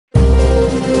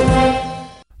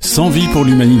100 vies pour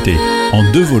l'humanité,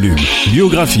 en 2 volumes.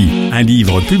 Biographie, un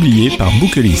livre publié par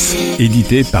Boukelis,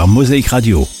 édité par Mosaïque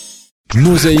Radio.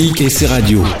 Mosaïque et ses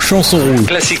radios. Chanson rouge.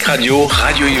 Classique Radio,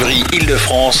 Radio Ivry,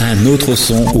 Île-de-France. Un autre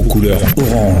son aux couleurs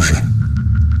orange.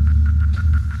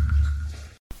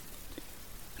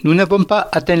 Nous n'avons pas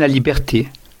atteint la liberté.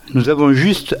 Nous avons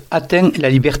juste atteint la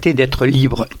liberté d'être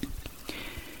libres.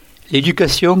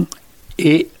 L'éducation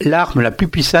est l'arme la plus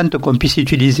puissante qu'on puisse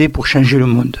utiliser pour changer le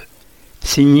monde.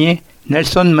 Signé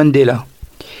Nelson Mandela.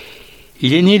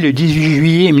 Il est né le 18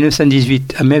 juillet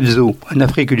 1918 à Mebzo, en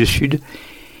Afrique du Sud,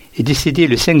 et décédé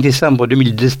le 5 décembre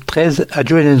 2013 à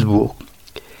Johannesburg.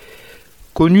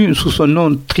 Connu sous son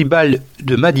nom tribal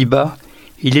de Madiba,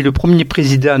 il est le premier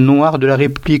président noir de la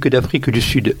République d'Afrique du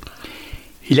Sud.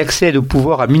 Il accède au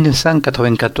pouvoir en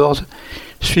 1994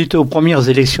 suite aux premières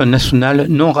élections nationales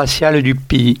non raciales du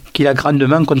pays, qu'il a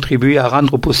grandement contribué à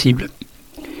rendre possible.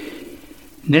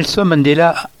 Nelson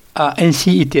Mandela a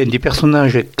ainsi été un des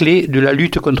personnages clés de la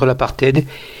lutte contre l'apartheid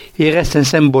et reste un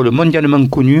symbole mondialement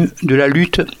connu de la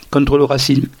lutte contre le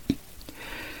racisme.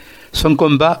 Son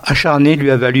combat acharné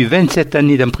lui a valu 27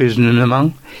 années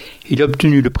d'emprisonnement. Il a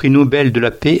obtenu le prix Nobel de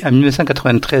la paix en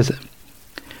 1993.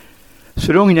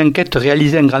 Selon une enquête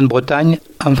réalisée en Grande-Bretagne,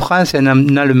 en France et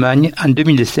en Allemagne en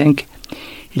 2005,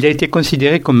 il a été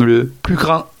considéré comme le plus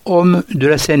grand homme de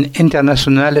la scène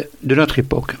internationale de notre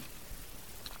époque.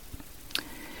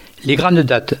 Les grandes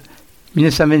dates.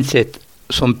 1927,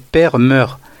 son père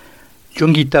meurt.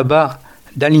 Jongitaba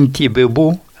Dalintie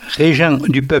Bebo, régent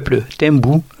du peuple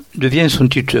Tembu, devient son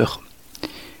tuteur.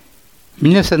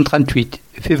 1938,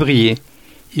 février,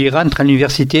 il rentre à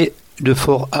l'université de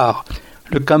Fort Hare,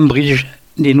 le Cambridge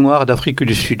des Noirs d'Afrique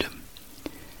du Sud.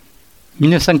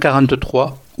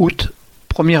 1943, août,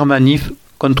 première manif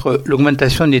contre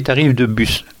l'augmentation des tarifs de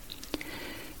bus.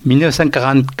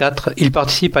 1944, il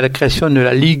participe à la création de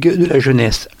la Ligue de la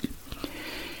jeunesse.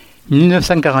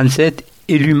 1947,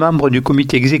 élu membre du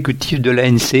comité exécutif de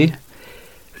l'ANC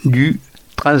du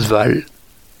Transvaal.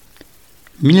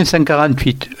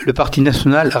 1948, le Parti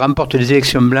national remporte les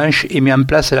élections blanches et met en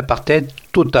place l'apartheid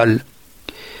total.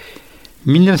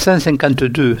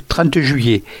 1952, 30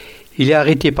 juillet, il est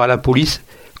arrêté par la police,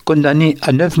 condamné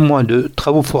à 9 mois de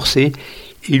travaux forcés.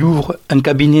 Il ouvre un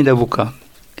cabinet d'avocats.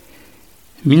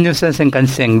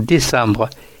 1955, décembre,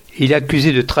 il est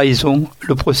accusé de trahison.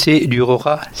 Le procès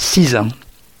durera 6 ans.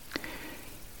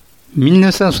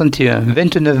 1961,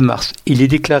 29 mars, il est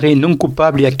déclaré non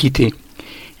coupable et acquitté.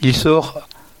 Il sort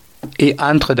et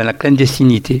entre dans la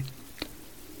clandestinité.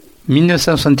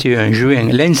 1961, juin,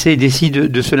 l'ANC décide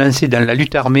de se lancer dans la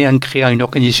lutte armée en créant une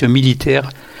organisation militaire.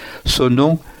 Son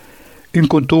nom,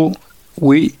 Umkhonto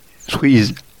we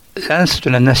Sizwe, lance de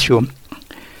la nation.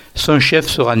 Son chef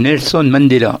sera Nelson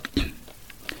Mandela.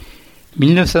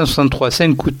 1963,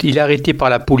 5 août, il est arrêté par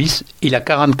la police. Il a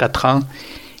 44 ans.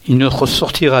 Il ne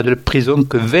ressortira de prison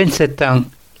que 27 ans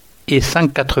et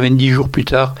 190 jours plus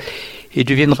tard et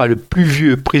deviendra le plus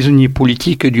vieux prisonnier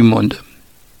politique du monde.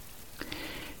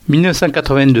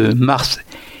 1982, mars,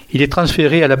 il est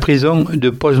transféré à la prison de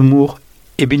Portsmouth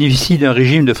et bénéficie d'un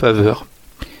régime de faveur.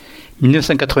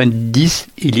 1990,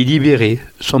 il est libéré.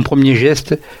 Son premier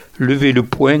geste, lever le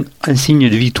poing en signe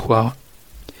de victoire.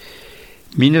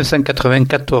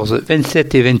 1994,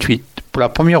 27 et 28, pour la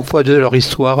première fois de leur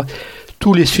histoire,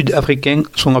 tous les Sud-Africains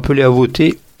sont appelés à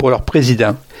voter pour leur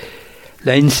président.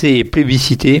 L'ANC est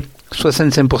plébiscité,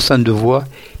 65% de voix,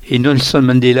 et Nelson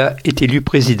Mandela est élu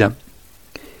président.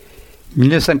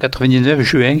 1999,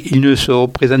 juin, il ne se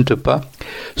représente pas.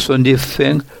 Son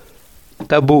défunt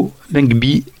Thabo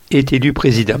Mbeki est élu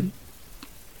président.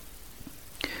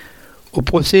 Au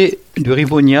procès de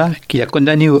Rivonia, qu'il a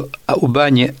condamné au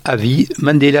bagne à vie,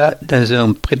 Mandela, dans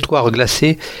un prétoire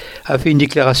glacé, a fait une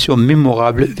déclaration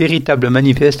mémorable, véritable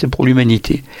manifeste pour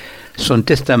l'humanité. Son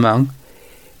testament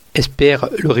espère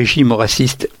le régime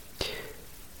raciste.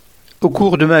 Au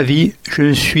cours de ma vie, je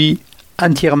me suis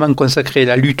entièrement consacré à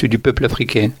la lutte du peuple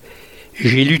africain.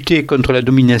 J'ai lutté contre la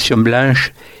domination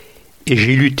blanche et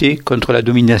j'ai lutté contre la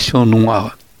domination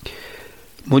noire.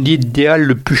 Mon idéal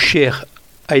le plus cher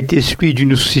a été celui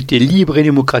d'une société libre et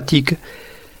démocratique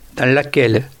dans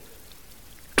laquelle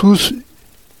tous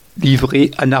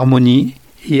vivraient en harmonie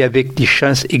et avec des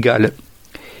chances égales.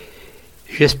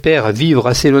 J'espère vivre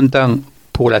assez longtemps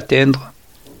pour l'atteindre,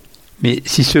 mais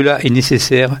si cela est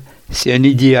nécessaire, c'est un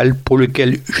idéal pour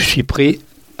lequel je suis prêt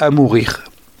à mourir.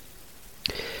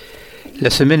 La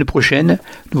semaine prochaine,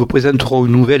 nous vous présenterons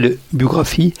une nouvelle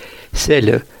biographie,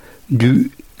 celle de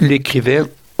l'écrivain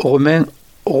Romain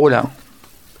Rolland.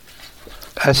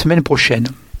 À la semaine prochaine.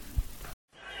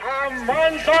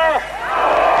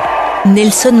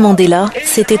 Nelson Mandela,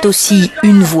 c'était aussi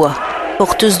une voix,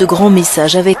 porteuse de grands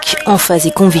messages avec emphase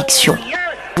et conviction.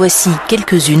 Voici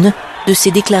quelques-unes de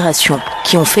ces déclarations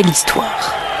qui ont fait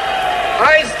l'histoire.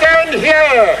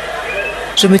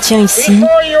 Je me tiens ici,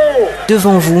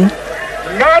 devant vous,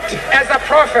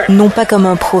 non pas comme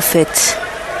un prophète,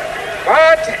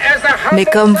 mais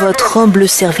comme votre humble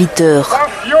serviteur,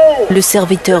 le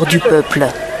serviteur du peuple.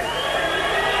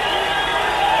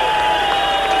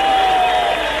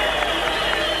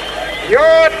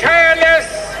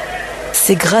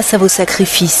 C'est grâce à vos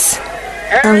sacrifices,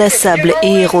 inlassables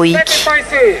et héroïques,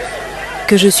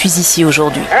 que je suis ici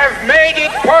aujourd'hui.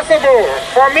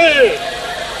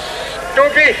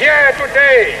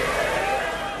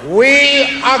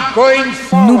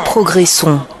 Nous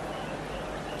progressons.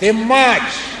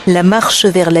 La marche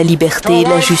vers la liberté et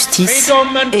la justice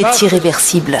est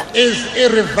irréversible.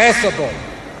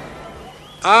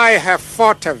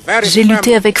 J'ai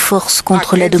lutté avec force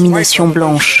contre la domination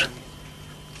blanche.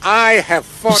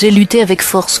 J'ai lutté avec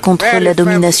force contre la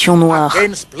domination noire.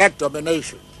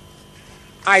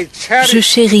 Je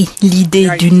chéris l'idée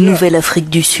d'une nouvelle Afrique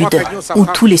du Sud, où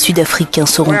tous les Sud-Africains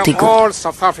seront égaux.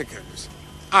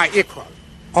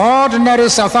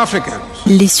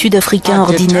 Les Sud-Africains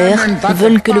ordinaires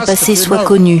veulent que le passé soit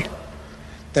connu,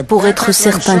 pour être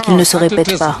certains qu'il ne se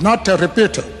répète pas.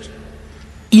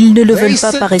 Ils ne le veulent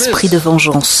pas par esprit de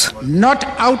vengeance,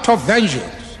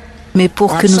 mais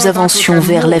pour que nous avancions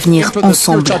vers l'avenir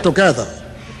ensemble.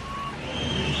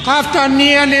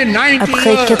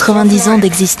 Après 90 ans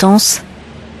d'existence,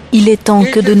 il est temps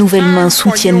que de nouvelles mains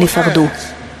soutiennent les fardeaux.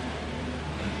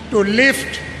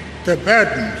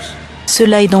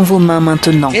 Cela est dans vos mains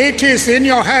maintenant.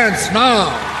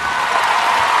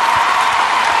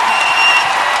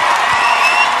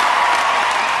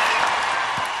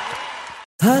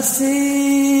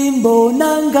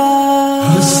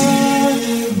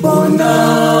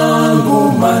 Bonango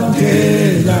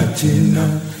Mandela Tina,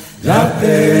 la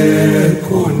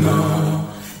pekona,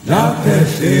 la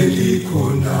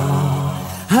pefelikona.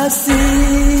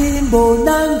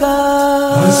 Bonanga,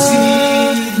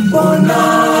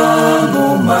 Bonango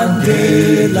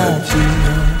Mandela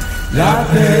Tina, la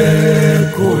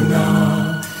pekona,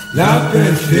 la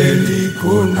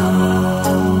pefelikona.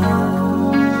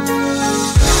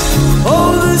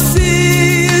 Oh, the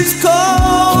sea is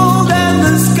cold and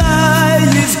the sky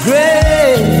is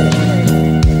gray.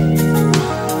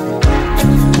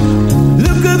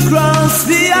 Look across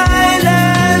the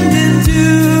island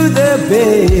into the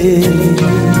bay.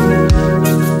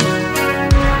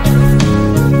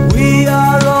 We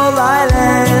are all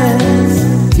islands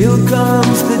till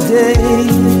comes the day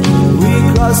we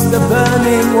cross the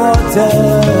burning water.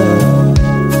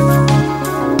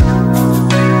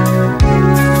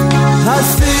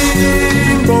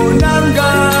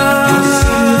 Bonanga,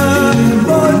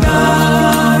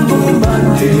 Bonango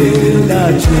Mandela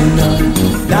China,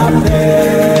 la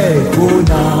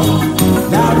pekuna,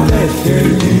 la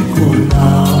pefelikuna.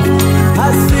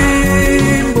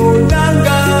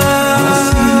 Bonanga,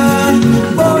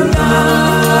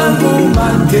 Bonango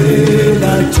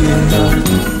Mandela China,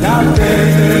 la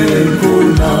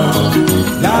pekuna,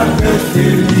 la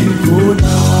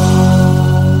pefelikuna.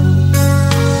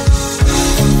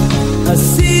 A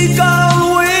seagull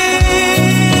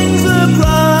wings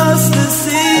across the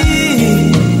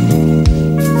sea.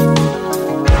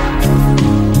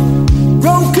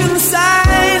 Broken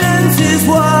silence is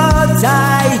what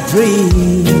I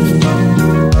dream.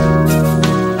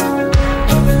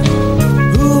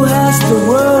 Who has the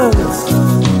words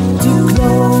to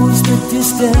close the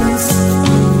distance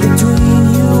between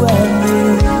you and me?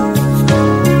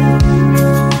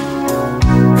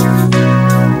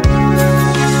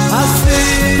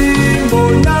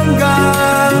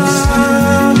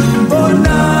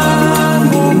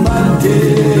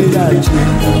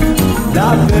 La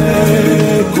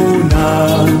pekuna,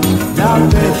 la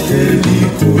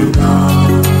pefelikuna.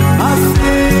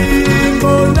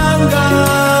 Bonanga,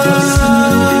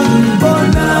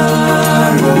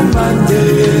 Bonango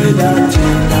Mandela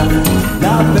China,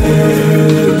 la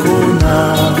pekuna,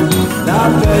 la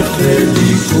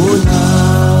pefelikuna.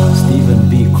 Stephen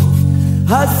Biko.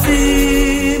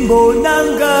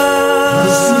 Bonanga,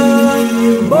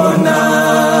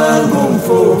 Bonango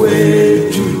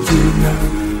mfowethu thina.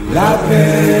 La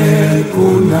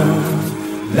pekuna,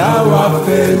 la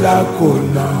wafela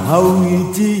kona.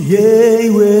 Hawiti hey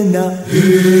wena,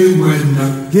 hey wena,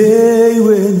 hey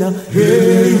wena,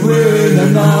 hey wena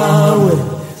nawe.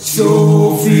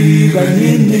 Sofika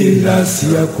nini la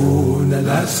siyakona,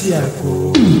 la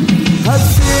siyakona.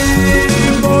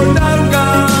 Bonanga,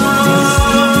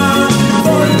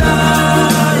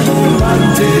 Bonango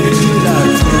Mandela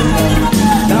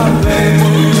na pepe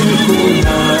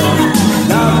kona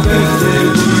na pepe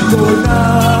kona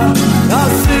na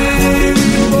se